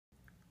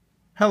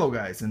Hello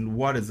guys, and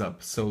what is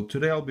up? So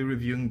today I'll be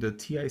reviewing the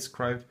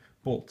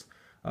TiScribe-Bolt,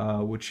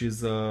 which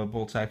is a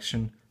bolt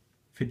action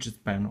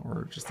fidget pen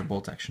or just a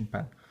bolt action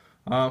pen.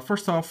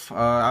 First off,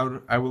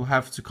 I will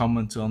have to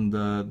comment on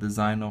the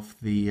design of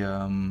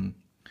the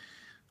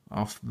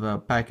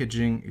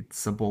packaging.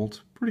 It's a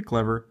bolt, pretty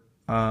clever.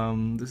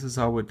 This is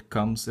how it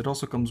comes. It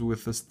also comes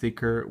with a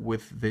sticker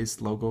with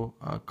this logo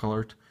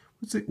colored,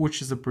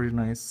 which is a pretty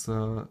nice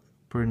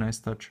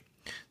touch.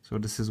 So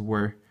this is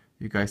where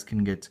you guys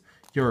can get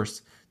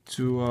yours.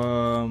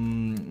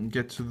 To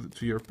get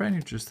to your pen,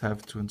 you just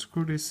have to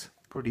unscrew this,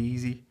 pretty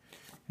easy,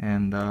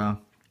 and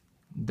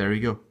there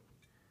you go.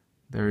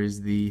 There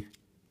is the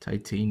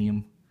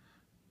titanium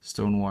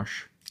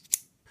stonewash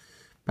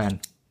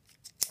pen.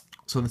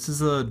 So this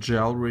is a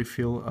gel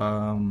refill,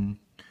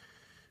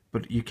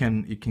 but you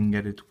can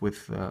get it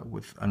with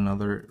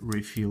another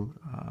refill,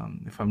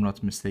 if I'm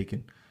not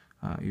mistaken.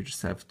 You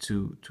just have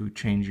to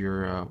change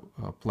your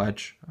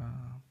pledge.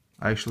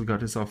 I actually got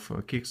this off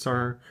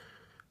Kickstarter.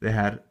 They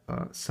had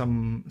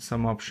some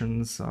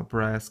options,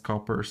 brass,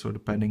 copper, so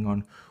depending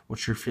on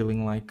what you're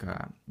feeling like,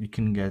 you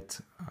can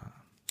get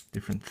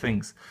different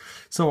things.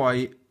 So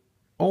I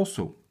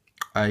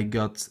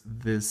got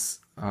this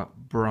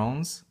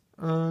bronze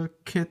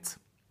kit,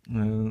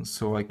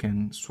 so I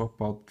can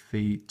swap out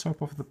the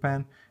top of the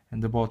pen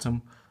and the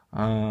bottom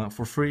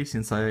for free,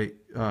 since I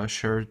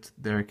shared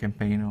their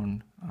campaign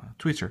on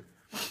Twitter.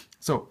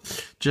 So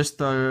just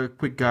a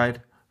quick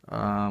guide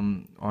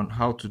on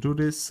how to do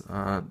this.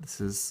 This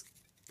is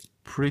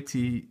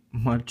pretty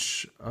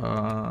much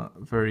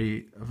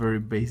very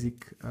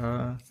basic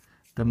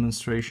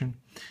demonstration,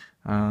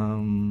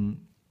 and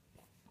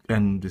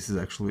this is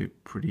actually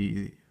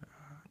pretty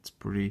it's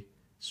pretty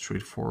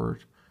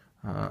straightforward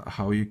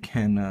how you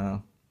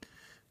can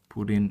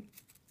put in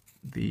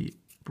the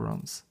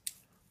bronze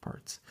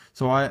parts.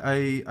 So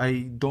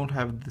I don't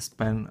have this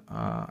pen.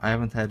 I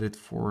haven't had it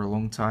for a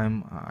long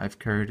time. I've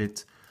carried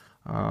it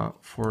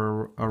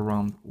for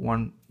around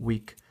 1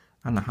 week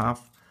and a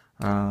half.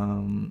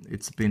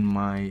 It's been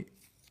my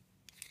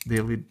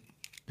daily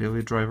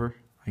driver,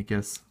 I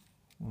guess.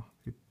 Well,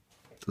 it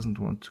doesn't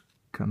want to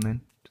come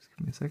in. Just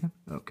give me a second.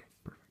 Okay,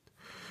 perfect.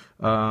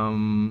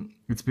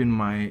 It's been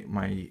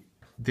my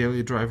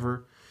daily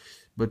driver,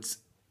 but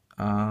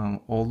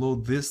although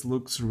this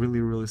looks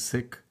really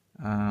sick,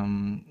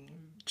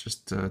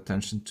 just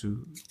attention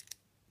to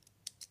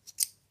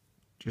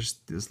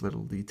just this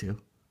little detail.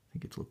 I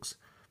think it looks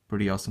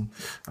pretty awesome.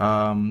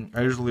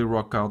 I usually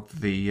rock out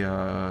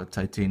the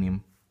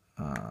titanium,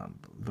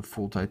 the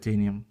full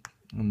titanium,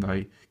 and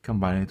I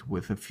combine it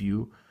with a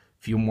few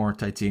more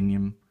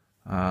titanium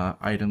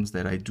items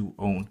that I do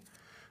own.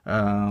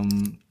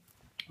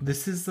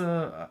 This is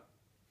a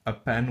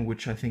pen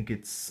which I think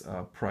it's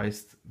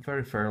priced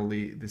very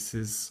fairly. This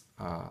is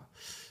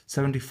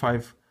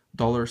 $75,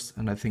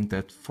 and I think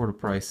that for the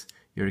price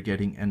you're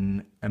getting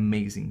an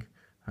amazing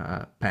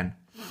pen.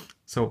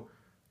 So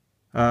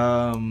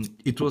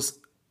it was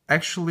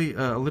actually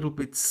a little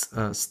bit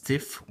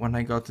stiff when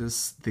I got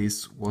this.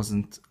 This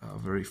wasn't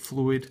very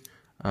fluid,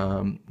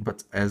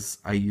 but as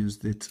I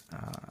used it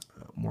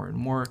more and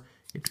more,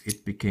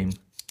 it became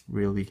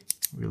really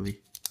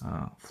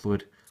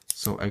fluid.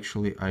 So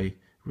actually I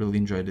really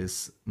enjoy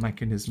this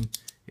mechanism.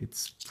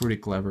 It's pretty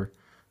clever,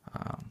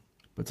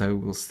 but I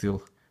will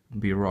still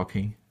be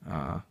rocking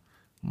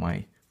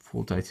my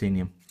full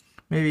titanium.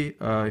 Maybe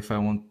if I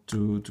want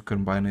to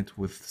combine it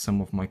with some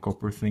of my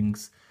copper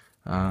things,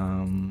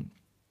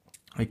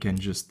 I can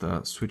just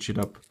switch it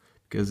up,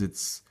 because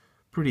it's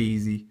pretty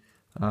easy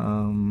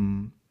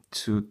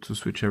to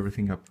switch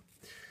everything up.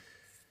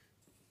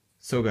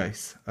 So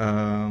guys,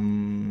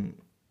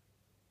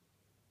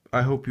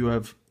 I hope you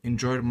have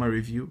enjoyed my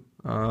review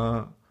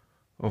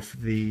of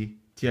the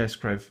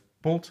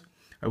TiScribe-Bolt.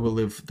 I will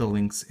leave the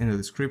links in the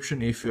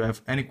description. If you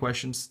have any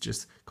questions,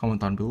 just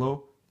comment down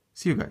below.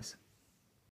 See you guys.